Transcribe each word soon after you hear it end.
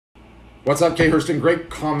What's up, Kay Hurston?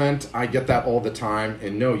 Great comment. I get that all the time.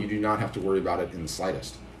 And no, you do not have to worry about it in the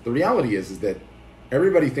slightest. The reality is that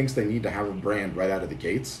everybody thinks they need to have a brand right out of the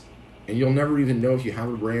gates. And you'll never even know if you have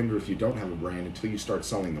a brand or if you don't have a brand until you start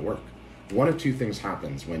selling the work. One of two things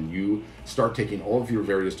happens when you start taking all of your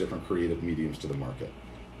various different creative mediums to the market.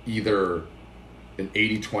 Either an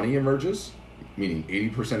 80-20 emerges, meaning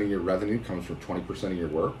 80% of your revenue comes from 20% of your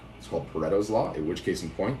work. It's called Pareto's Law, in which case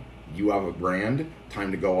in point, you have a brand,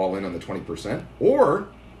 time to go all in on the 20%. Or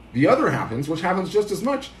the other happens, which happens just as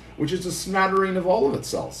much, which is a smattering of all of it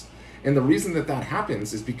sells. And the reason that that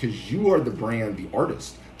happens is because you are the brand, the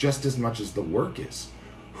artist, just as much as the work is.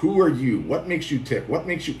 Who are you? What makes you tick? What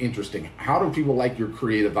makes you interesting? How do people like your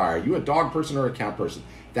creative eye? Are you a dog person or a cat person?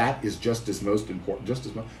 That is just as important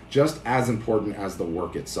as the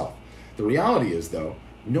work itself. The reality is, though,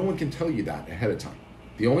 no one can tell you that ahead of time.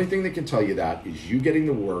 The only thing that can tell you that is you getting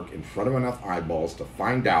the work in front of enough eyeballs to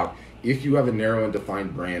find out if you have a narrow and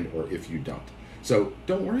defined brand or if you don't. So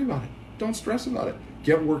don't worry about it. Don't stress about it.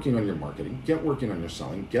 Get working on your marketing. Get working on your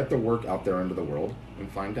selling. Get the work out there into the world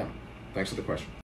and find out. Thanks for the question.